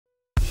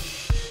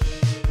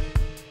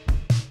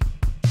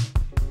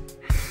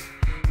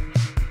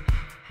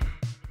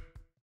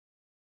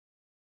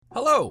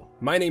Hello,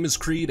 my name is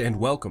Creed and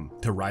welcome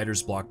to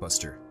Ryder's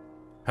Blockbuster.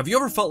 Have you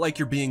ever felt like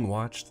you're being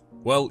watched?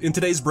 Well, in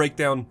today's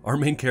breakdown, our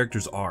main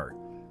characters are.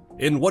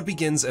 In what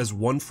begins as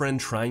one friend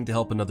trying to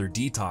help another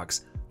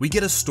detox, we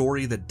get a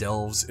story that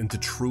delves into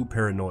true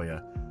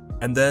paranoia,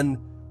 and then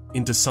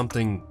into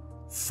something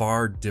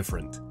far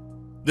different.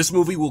 This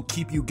movie will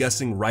keep you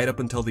guessing right up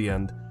until the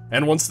end,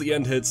 and once the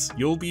end hits,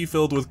 you'll be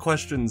filled with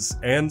questions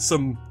and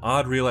some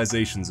odd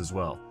realizations as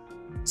well.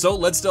 So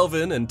let's delve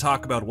in and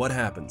talk about what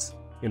happens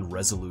in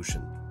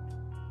Resolution.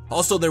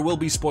 Also, there will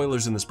be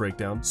spoilers in this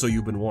breakdown, so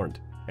you've been warned.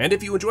 And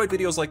if you enjoy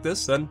videos like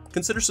this, then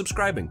consider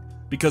subscribing,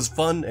 because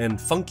fun and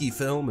funky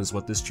film is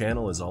what this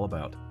channel is all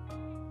about.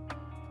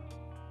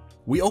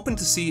 We open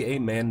to see a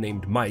man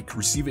named Mike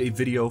receive a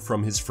video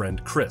from his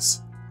friend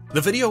Chris.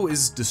 The video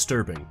is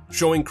disturbing,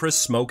 showing Chris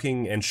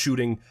smoking and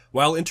shooting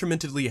while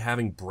intermittently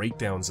having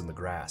breakdowns in the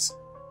grass.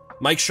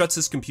 Mike shuts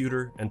his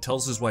computer and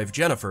tells his wife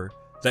Jennifer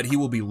that he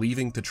will be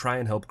leaving to try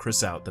and help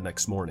Chris out the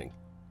next morning.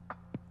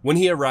 When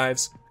he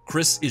arrives,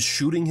 Chris is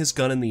shooting his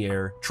gun in the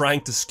air,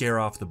 trying to scare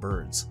off the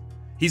birds.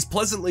 He's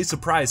pleasantly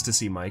surprised to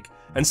see Mike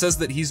and says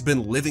that he's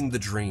been living the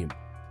dream.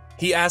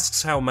 He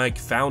asks how Mike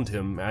found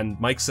him, and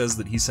Mike says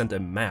that he sent a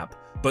map,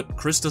 but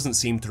Chris doesn't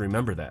seem to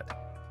remember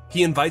that.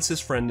 He invites his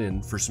friend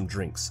in for some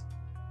drinks.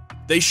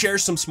 They share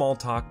some small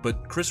talk,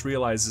 but Chris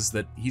realizes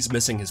that he's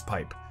missing his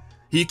pipe.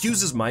 He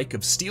accuses Mike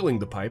of stealing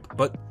the pipe,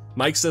 but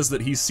Mike says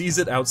that he sees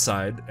it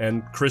outside,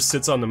 and Chris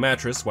sits on the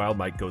mattress while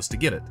Mike goes to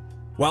get it.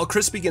 While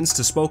Chris begins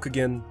to smoke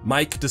again,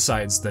 Mike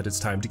decides that it's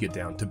time to get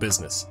down to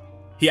business.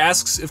 He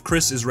asks if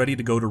Chris is ready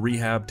to go to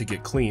rehab to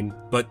get clean,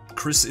 but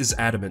Chris is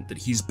adamant that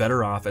he's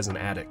better off as an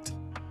addict.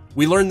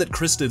 We learn that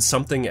Chris did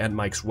something at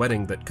Mike's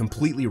wedding that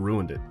completely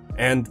ruined it,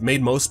 and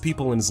made most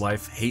people in his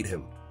life hate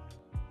him.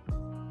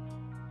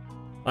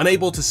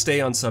 Unable to stay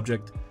on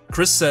subject,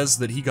 Chris says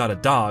that he got a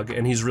dog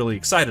and he's really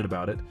excited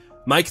about it.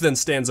 Mike then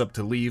stands up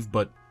to leave,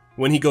 but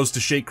when he goes to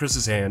shake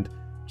Chris's hand,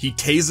 he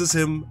tases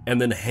him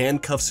and then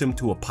handcuffs him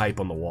to a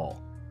pipe on the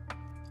wall.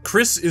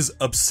 Chris is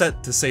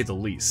upset to say the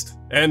least,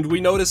 and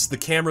we notice the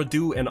camera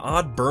do an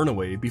odd burn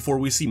away before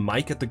we see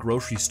Mike at the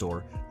grocery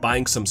store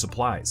buying some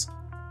supplies.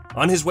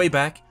 On his way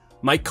back,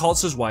 Mike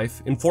calls his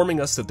wife,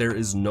 informing us that there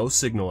is no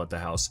signal at the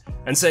house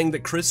and saying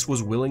that Chris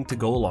was willing to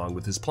go along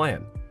with his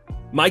plan.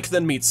 Mike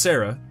then meets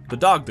Sarah, the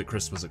dog that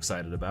Chris was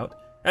excited about,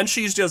 and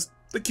she's just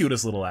the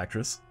cutest little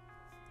actress.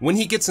 When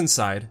he gets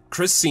inside,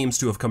 Chris seems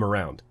to have come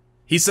around.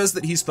 He says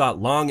that he's thought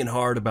long and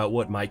hard about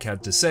what Mike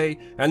had to say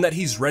and that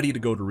he's ready to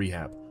go to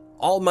rehab.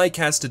 All Mike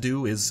has to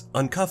do is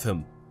uncuff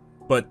him.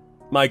 But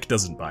Mike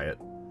doesn't buy it.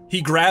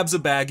 He grabs a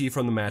baggie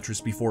from the mattress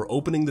before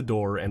opening the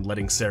door and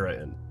letting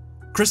Sarah in.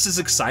 Chris is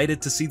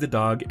excited to see the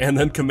dog and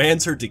then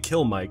commands her to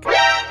kill Mike.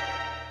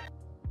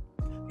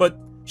 But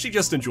she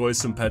just enjoys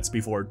some pets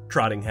before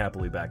trotting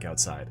happily back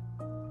outside.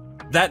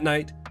 That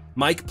night,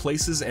 Mike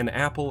places an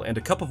apple and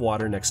a cup of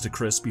water next to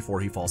Chris before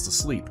he falls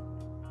asleep.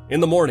 In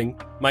the morning,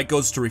 Mike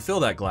goes to refill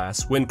that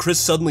glass when Chris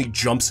suddenly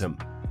jumps him.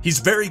 He's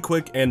very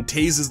quick and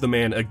tases the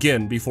man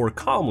again before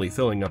calmly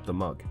filling up the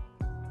mug.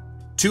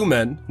 Two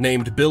men,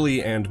 named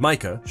Billy and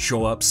Micah,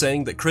 show up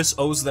saying that Chris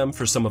owes them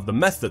for some of the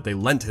meth that they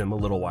lent him a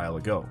little while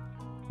ago.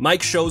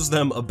 Mike shows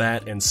them a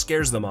bat and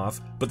scares them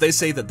off, but they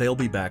say that they'll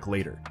be back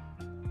later.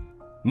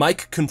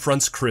 Mike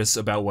confronts Chris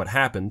about what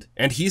happened,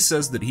 and he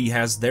says that he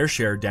has their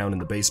share down in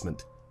the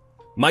basement.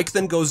 Mike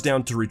then goes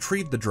down to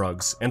retrieve the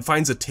drugs and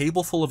finds a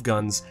table full of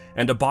guns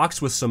and a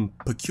box with some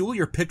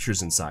peculiar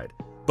pictures inside,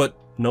 but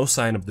no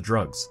sign of the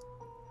drugs.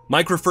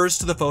 Mike refers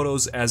to the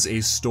photos as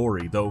a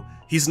story, though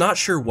he's not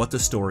sure what the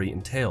story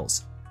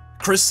entails.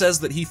 Chris says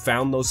that he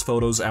found those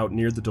photos out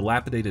near the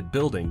dilapidated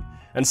building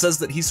and says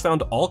that he's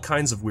found all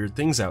kinds of weird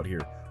things out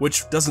here,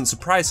 which doesn't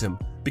surprise him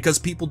because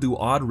people do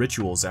odd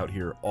rituals out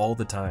here all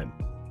the time.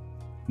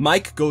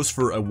 Mike goes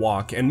for a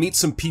walk and meets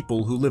some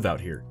people who live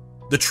out here.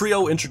 The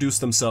trio introduce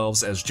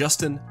themselves as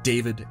Justin,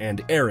 David,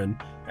 and Aaron,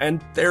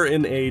 and they're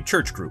in a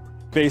church group.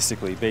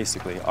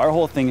 Basically, our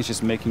whole thing is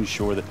just making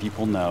sure that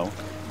people know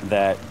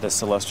that the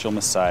celestial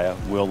Messiah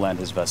will land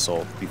his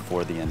vessel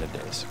before the end of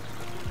days.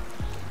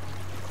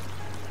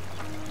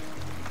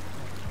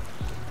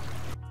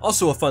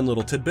 Also a fun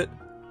little tidbit,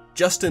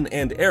 Justin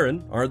and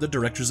Aaron are the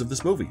directors of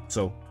this movie,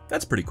 so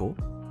that's pretty cool.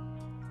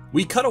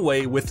 We cut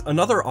away with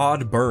another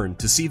odd burn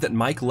to see that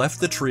Mike left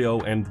the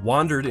trio and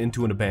wandered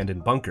into an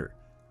abandoned bunker.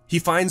 He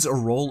finds a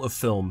roll of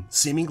film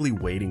seemingly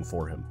waiting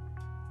for him.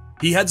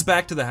 He heads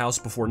back to the house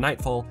before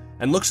nightfall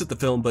and looks at the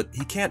film, but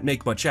he can't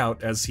make much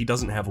out as he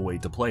doesn't have a way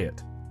to play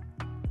it.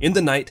 In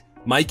the night,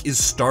 Mike is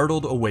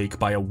startled awake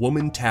by a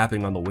woman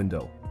tapping on the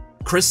window.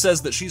 Chris says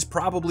that she's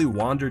probably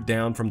wandered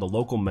down from the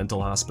local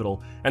mental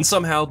hospital, and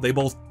somehow they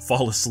both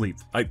fall asleep.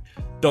 I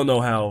don't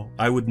know how.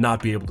 I would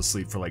not be able to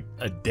sleep for like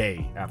a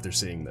day after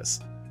seeing this.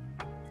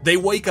 They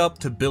wake up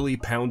to Billy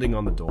pounding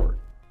on the door.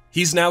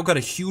 He's now got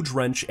a huge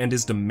wrench and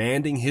is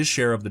demanding his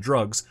share of the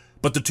drugs,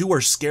 but the two are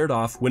scared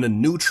off when a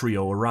new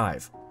trio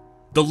arrive.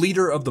 The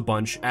leader of the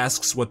bunch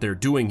asks what they're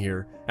doing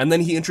here, and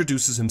then he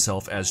introduces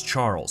himself as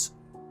Charles.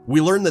 We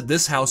learn that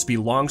this house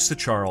belongs to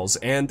Charles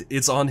and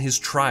it's on his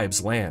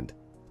tribe's land.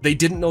 They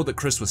didn't know that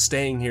Chris was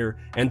staying here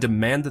and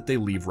demand that they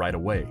leave right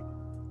away.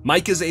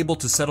 Mike is able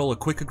to settle a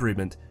quick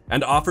agreement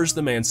and offers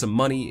the man some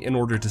money in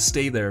order to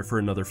stay there for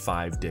another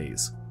 5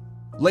 days.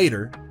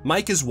 Later,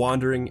 Mike is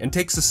wandering and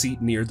takes a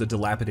seat near the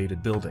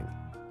dilapidated building.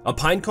 A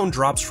pine cone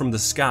drops from the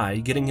sky,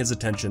 getting his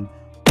attention,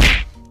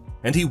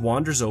 and he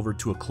wanders over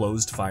to a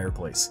closed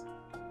fireplace.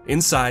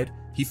 Inside,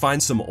 he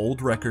finds some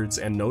old records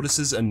and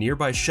notices a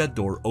nearby shed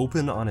door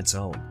open on its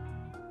own.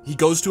 He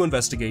goes to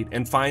investigate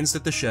and finds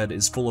that the shed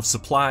is full of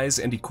supplies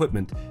and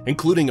equipment,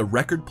 including a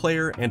record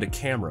player and a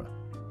camera.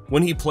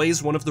 When he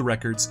plays one of the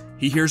records,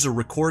 he hears a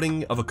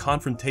recording of a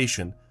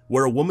confrontation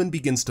where a woman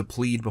begins to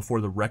plead before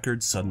the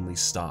record suddenly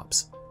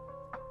stops.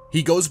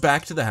 He goes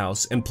back to the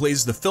house and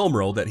plays the film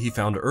roll that he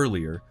found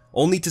earlier,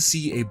 only to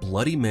see a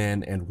bloody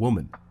man and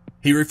woman.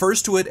 He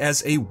refers to it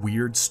as a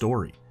weird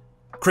story.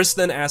 Chris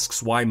then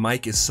asks why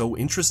Mike is so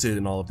interested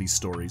in all of these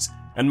stories,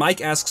 and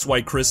Mike asks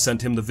why Chris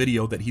sent him the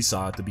video that he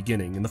saw at the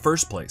beginning in the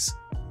first place.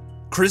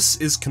 Chris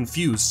is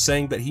confused,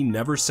 saying that he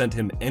never sent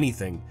him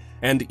anything,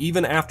 and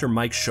even after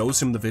Mike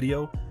shows him the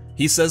video,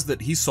 he says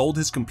that he sold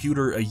his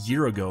computer a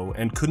year ago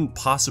and couldn't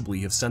possibly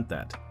have sent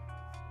that.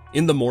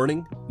 In the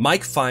morning,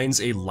 Mike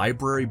finds a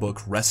library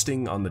book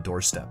resting on the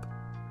doorstep.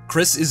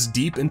 Chris is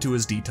deep into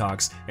his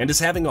detox and is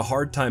having a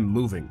hard time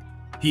moving.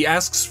 He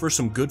asks for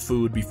some good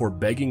food before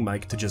begging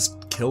Mike to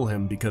just kill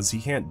him because he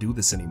can't do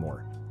this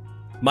anymore.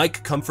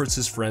 Mike comforts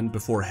his friend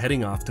before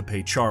heading off to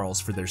pay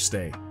Charles for their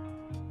stay.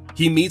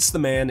 He meets the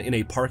man in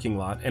a parking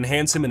lot and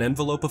hands him an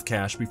envelope of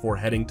cash before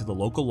heading to the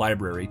local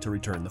library to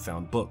return the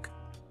found book.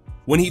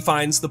 When he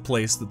finds the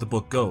place that the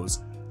book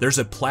goes, there's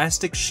a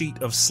plastic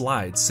sheet of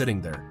slides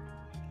sitting there.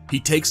 He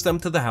takes them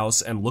to the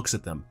house and looks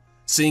at them,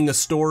 seeing a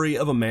story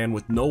of a man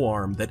with no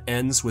arm that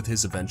ends with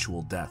his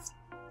eventual death.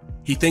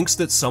 He thinks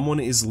that someone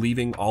is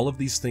leaving all of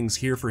these things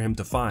here for him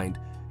to find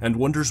and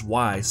wonders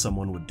why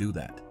someone would do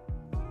that.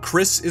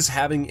 Chris is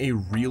having a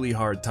really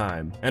hard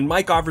time, and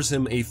Mike offers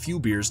him a few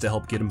beers to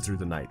help get him through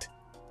the night.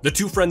 The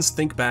two friends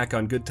think back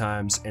on good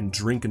times and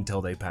drink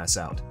until they pass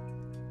out.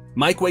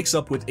 Mike wakes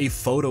up with a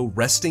photo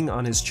resting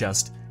on his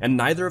chest, and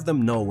neither of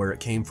them know where it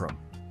came from.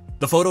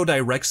 The photo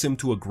directs him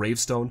to a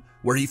gravestone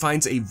where he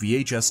finds a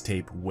VHS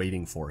tape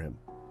waiting for him.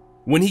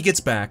 When he gets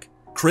back,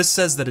 Chris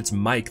says that it's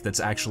Mike that's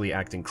actually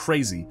acting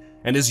crazy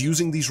and is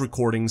using these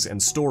recordings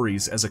and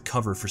stories as a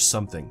cover for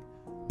something.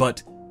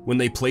 But when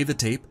they play the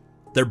tape,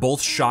 they're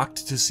both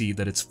shocked to see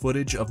that it's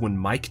footage of when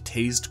Mike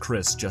tased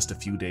Chris just a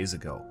few days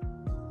ago.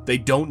 They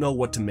don't know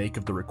what to make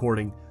of the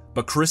recording,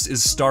 but Chris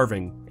is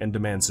starving and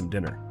demands some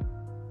dinner.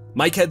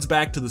 Mike heads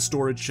back to the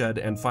storage shed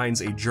and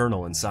finds a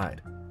journal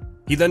inside.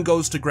 He then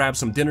goes to grab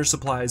some dinner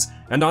supplies,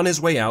 and on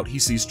his way out he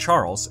sees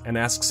Charles and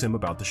asks him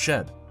about the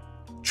shed.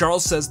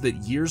 Charles says that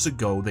years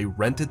ago they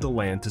rented the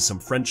land to some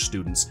French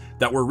students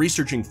that were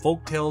researching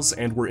folktales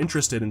and were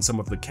interested in some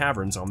of the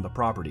caverns on the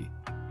property.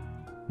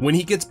 When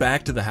he gets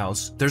back to the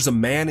house, there's a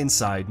man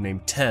inside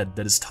named Ted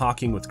that is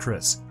talking with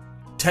Chris.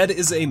 Ted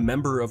is a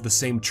member of the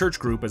same church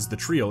group as the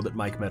trio that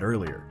Mike met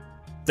earlier.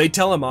 They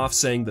tell him off,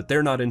 saying that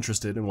they're not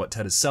interested in what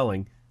Ted is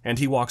selling, and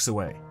he walks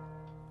away.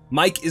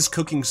 Mike is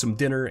cooking some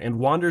dinner and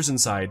wanders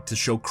inside to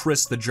show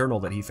Chris the journal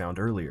that he found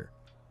earlier.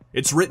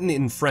 It's written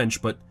in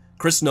French, but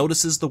Chris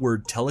notices the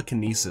word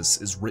telekinesis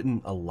is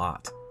written a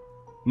lot.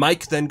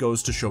 Mike then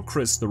goes to show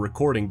Chris the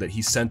recording that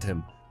he sent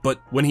him,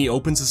 but when he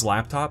opens his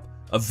laptop,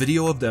 a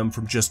video of them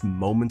from just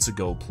moments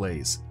ago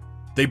plays.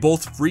 They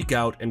both freak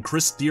out, and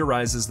Chris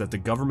theorizes that the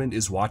government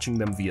is watching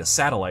them via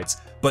satellites,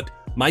 but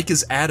Mike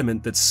is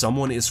adamant that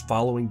someone is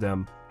following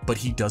them, but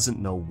he doesn't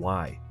know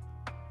why.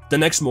 The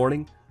next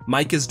morning,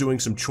 Mike is doing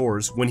some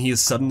chores when he is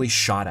suddenly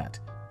shot at.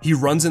 He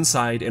runs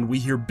inside and we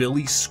hear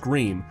Billy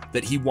scream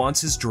that he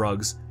wants his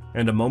drugs,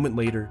 and a moment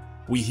later,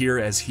 we hear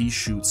as he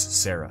shoots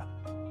Sarah.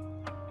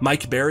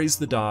 Mike buries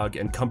the dog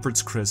and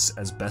comforts Chris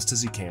as best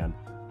as he can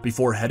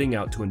before heading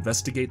out to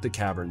investigate the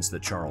caverns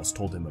that Charles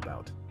told him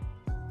about.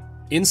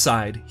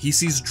 Inside, he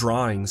sees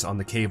drawings on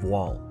the cave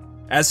wall.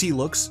 As he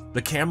looks,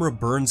 the camera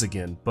burns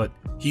again, but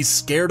he's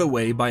scared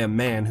away by a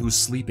man who's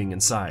sleeping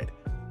inside.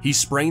 He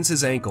sprains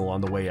his ankle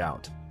on the way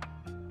out.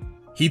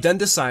 He then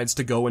decides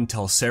to go and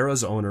tell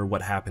Sarah's owner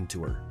what happened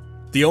to her.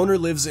 The owner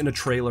lives in a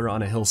trailer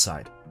on a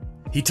hillside.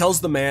 He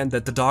tells the man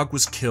that the dog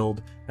was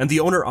killed, and the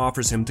owner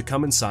offers him to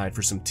come inside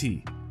for some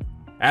tea.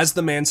 As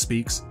the man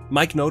speaks,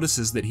 Mike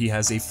notices that he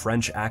has a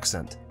French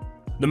accent.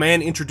 The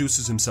man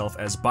introduces himself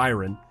as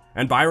Byron,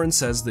 and Byron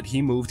says that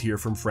he moved here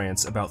from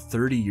France about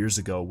 30 years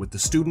ago with the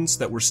students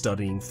that were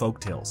studying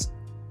folktales.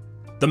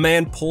 The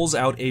man pulls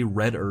out a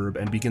red herb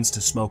and begins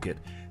to smoke it,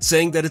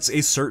 saying that it's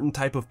a certain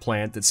type of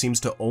plant that seems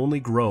to only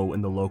grow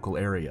in the local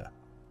area.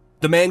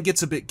 The man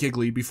gets a bit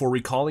giggly before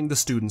recalling the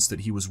students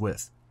that he was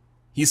with.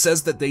 He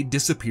says that they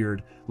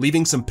disappeared,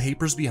 leaving some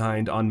papers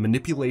behind on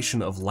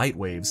manipulation of light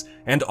waves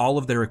and all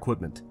of their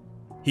equipment.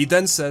 He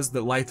then says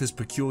that life is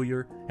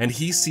peculiar and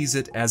he sees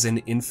it as an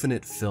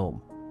infinite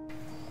film.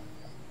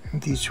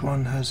 And each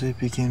one has a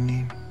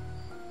beginning,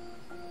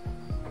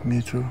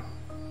 middle,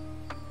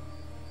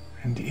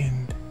 and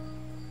end.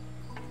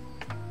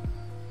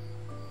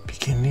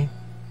 Beginning,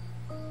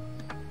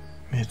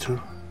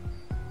 middle,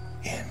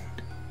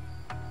 end.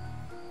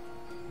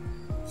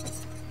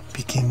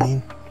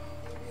 Beginning,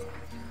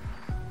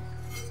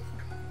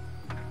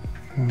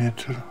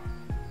 middle,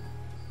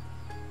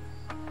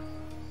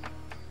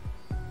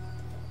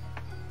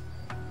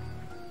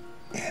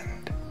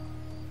 end.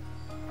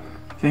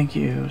 Thank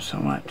you so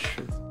much.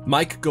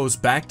 Mike goes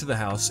back to the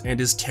house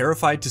and is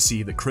terrified to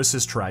see that Chris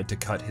has tried to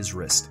cut his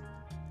wrist.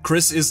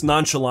 Chris is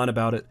nonchalant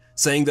about it,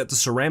 saying that the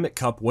ceramic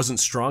cup wasn't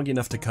strong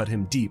enough to cut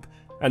him deep,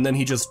 and then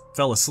he just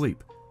fell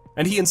asleep,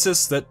 and he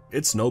insists that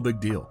it's no big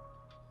deal.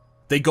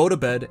 They go to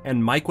bed,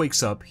 and Mike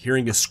wakes up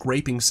hearing a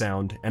scraping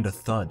sound and a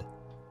thud.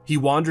 He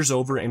wanders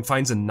over and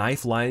finds a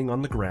knife lying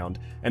on the ground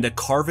and a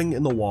carving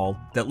in the wall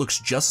that looks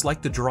just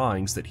like the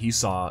drawings that he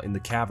saw in the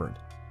cavern.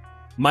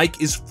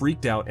 Mike is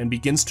freaked out and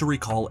begins to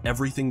recall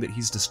everything that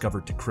he's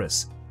discovered to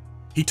Chris.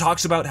 He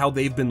talks about how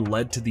they've been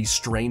led to these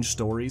strange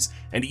stories,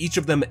 and each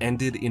of them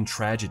ended in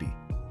tragedy.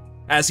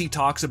 As he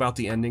talks about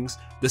the endings,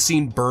 the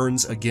scene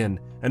burns again,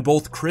 and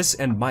both Chris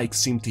and Mike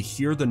seem to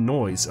hear the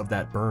noise of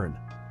that burn.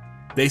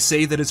 They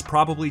say that it's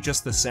probably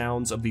just the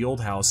sounds of the old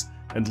house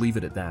and leave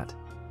it at that.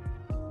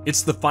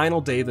 It's the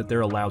final day that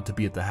they're allowed to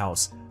be at the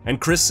house,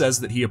 and Chris says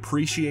that he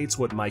appreciates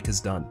what Mike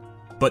has done,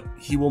 but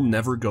he will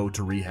never go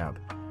to rehab,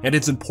 and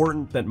it's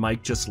important that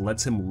Mike just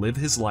lets him live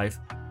his life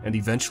and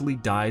eventually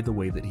die the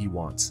way that he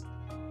wants.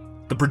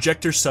 The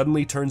projector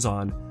suddenly turns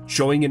on,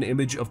 showing an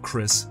image of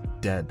Chris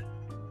dead.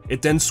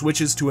 It then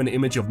switches to an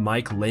image of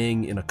Mike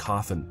laying in a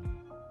coffin.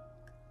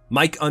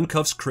 Mike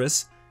uncuffs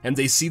Chris, and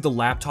they see the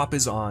laptop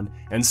is on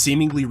and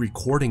seemingly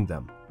recording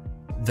them.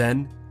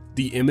 Then,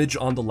 the image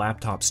on the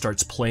laptop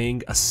starts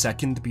playing a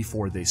second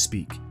before they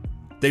speak.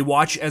 They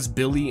watch as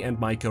Billy and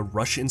Micah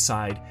rush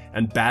inside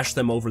and bash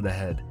them over the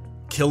head,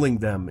 killing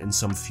them in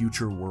some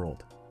future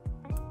world.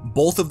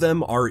 Both of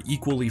them are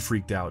equally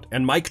freaked out,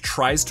 and Mike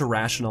tries to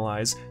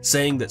rationalize,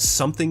 saying that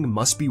something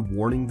must be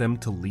warning them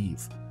to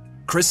leave.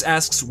 Chris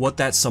asks what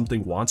that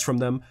something wants from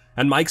them,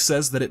 and Mike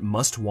says that it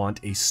must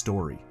want a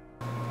story.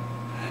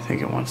 I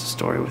think it wants a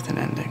story with an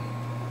ending.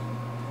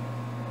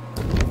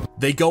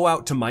 They go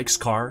out to Mike's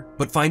car,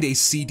 but find a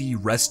CD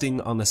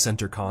resting on the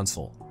center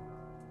console.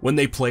 When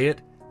they play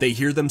it, they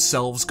hear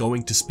themselves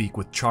going to speak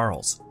with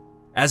Charles.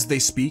 As they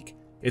speak,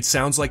 it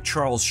sounds like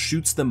Charles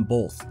shoots them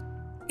both.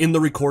 In the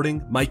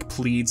recording, Mike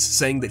pleads,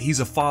 saying that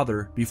he's a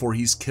father before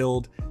he's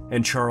killed,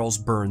 and Charles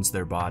burns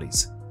their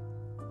bodies.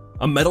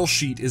 A metal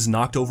sheet is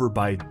knocked over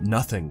by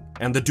nothing,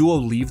 and the duo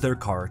leave their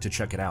car to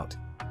check it out.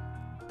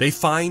 They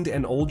find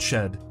an old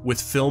shed with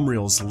film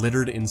reels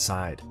littered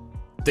inside.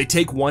 They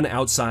take one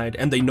outside,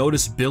 and they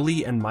notice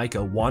Billy and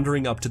Micah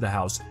wandering up to the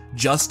house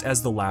just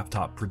as the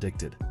laptop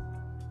predicted.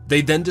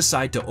 They then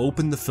decide to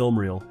open the film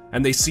reel,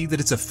 and they see that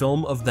it's a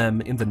film of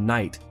them in the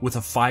night with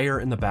a fire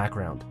in the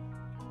background.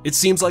 It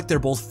seems like they're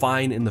both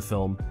fine in the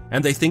film,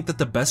 and they think that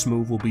the best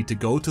move will be to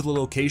go to the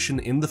location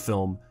in the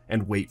film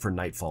and wait for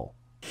nightfall.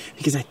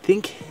 Because I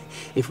think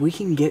if we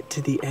can get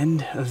to the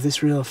end of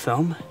this reel of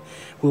film,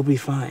 we'll be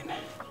fine.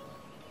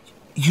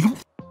 You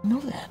don't know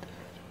that.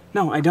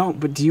 No, I don't,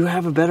 but do you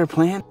have a better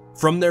plan?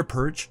 From their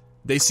perch,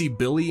 they see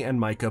Billy and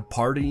Micah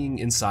partying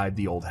inside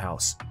the old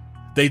house.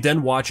 They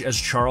then watch as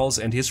Charles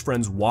and his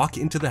friends walk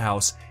into the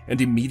house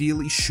and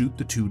immediately shoot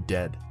the two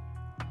dead.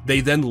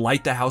 They then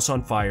light the house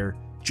on fire,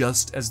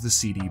 just as the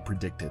CD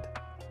predicted.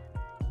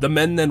 The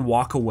men then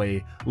walk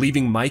away,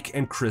 leaving Mike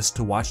and Chris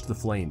to watch the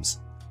flames.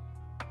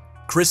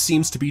 Chris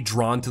seems to be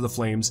drawn to the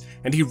flames,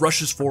 and he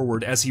rushes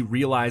forward as he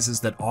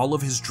realizes that all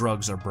of his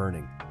drugs are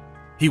burning.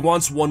 He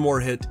wants one more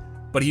hit,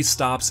 but he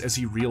stops as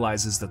he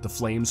realizes that the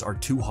flames are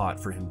too hot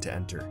for him to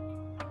enter.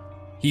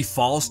 He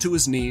falls to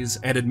his knees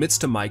and admits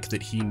to Mike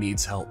that he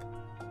needs help.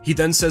 He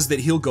then says that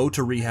he'll go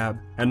to rehab,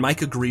 and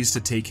Mike agrees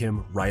to take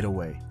him right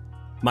away.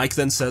 Mike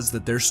then says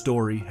that their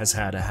story has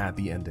had a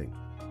happy ending.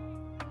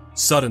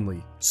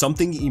 Suddenly,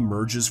 something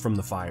emerges from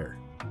the fire.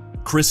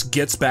 Chris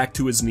gets back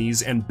to his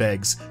knees and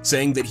begs,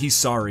 saying that he's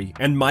sorry,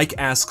 and Mike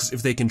asks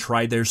if they can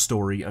try their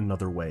story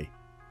another way.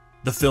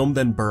 The film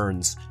then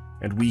burns,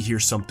 and we hear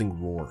something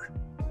roar.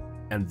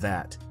 And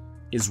that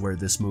is where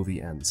this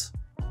movie ends.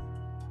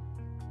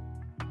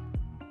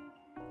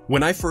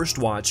 When I first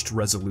watched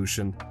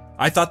Resolution,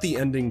 I thought the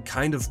ending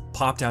kind of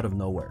popped out of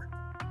nowhere.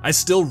 I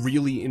still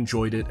really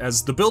enjoyed it,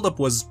 as the build-up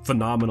was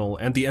phenomenal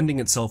and the ending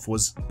itself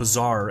was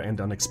bizarre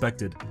and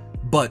unexpected.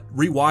 But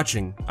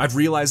rewatching, I've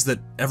realized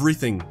that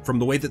everything from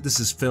the way that this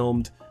is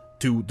filmed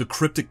to the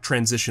cryptic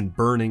transition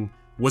burning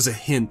was a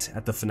hint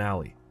at the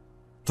finale.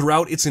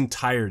 Throughout its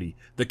entirety,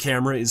 the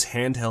camera is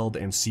handheld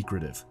and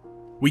secretive.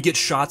 We get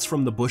shots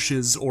from the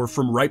bushes or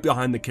from right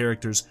behind the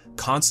characters,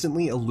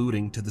 constantly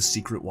alluding to the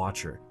secret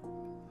watcher.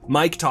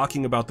 Mike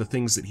talking about the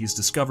things that he's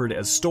discovered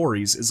as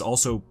stories is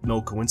also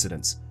no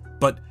coincidence,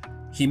 but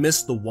he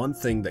missed the one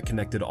thing that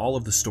connected all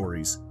of the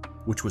stories,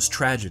 which was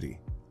tragedy.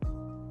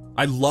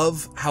 I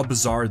love how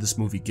bizarre this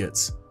movie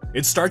gets.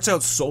 It starts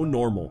out so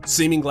normal,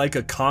 seeming like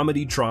a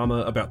comedy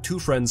drama about two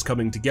friends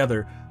coming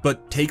together,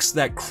 but takes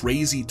that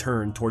crazy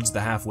turn towards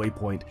the halfway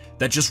point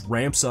that just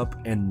ramps up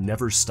and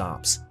never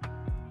stops.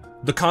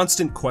 The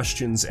constant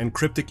questions and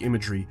cryptic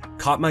imagery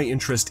caught my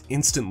interest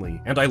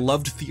instantly, and I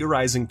loved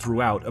theorizing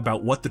throughout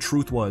about what the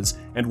truth was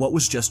and what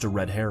was just a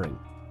red herring.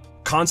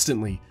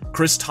 Constantly,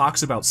 Chris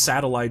talks about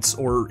satellites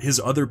or his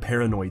other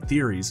paranoid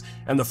theories,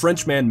 and the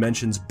Frenchman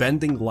mentions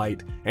bending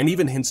light and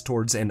even hints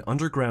towards an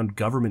underground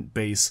government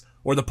base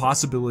or the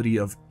possibility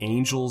of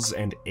angels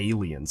and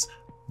aliens.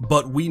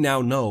 But we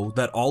now know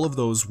that all of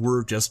those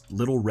were just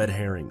little red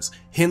herrings,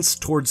 hints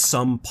towards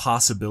some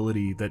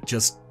possibility that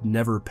just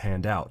never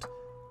panned out.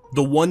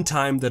 The one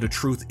time that a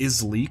truth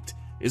is leaked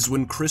is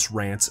when Chris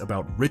rants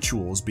about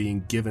rituals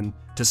being given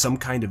to some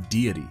kind of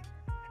deity.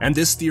 And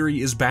this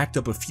theory is backed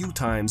up a few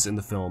times in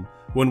the film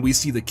when we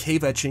see the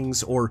cave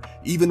etchings or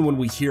even when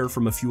we hear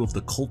from a few of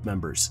the cult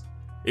members.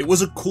 It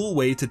was a cool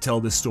way to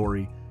tell this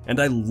story, and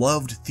I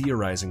loved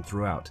theorizing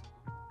throughout.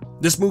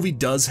 This movie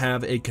does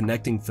have a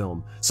connecting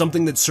film,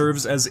 something that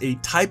serves as a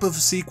type of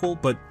sequel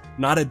but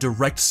not a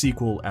direct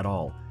sequel at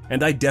all,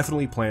 and I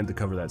definitely plan to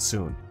cover that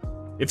soon.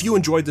 If you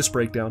enjoyed this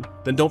breakdown,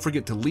 then don't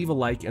forget to leave a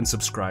like and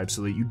subscribe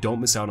so that you don't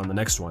miss out on the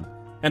next one,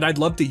 and I'd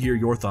love to hear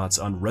your thoughts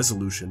on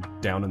Resolution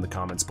down in the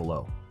comments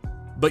below.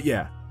 But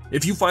yeah,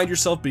 if you find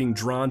yourself being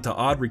drawn to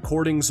odd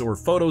recordings or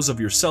photos of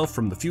yourself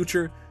from the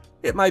future,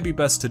 it might be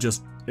best to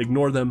just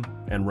ignore them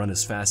and run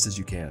as fast as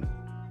you can.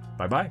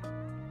 Bye bye.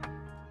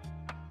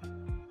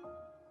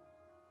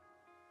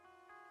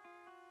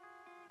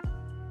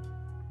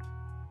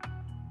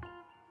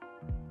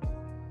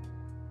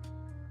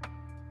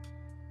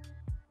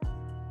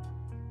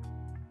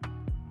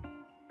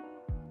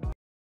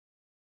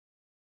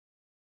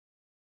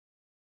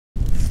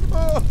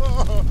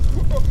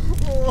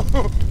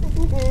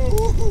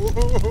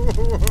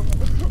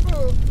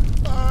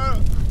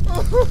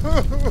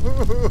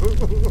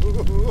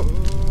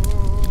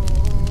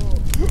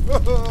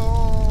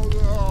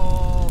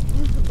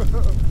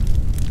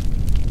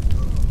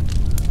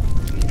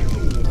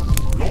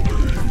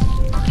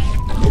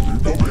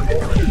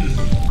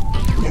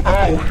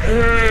 Oh,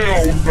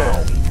 hell no!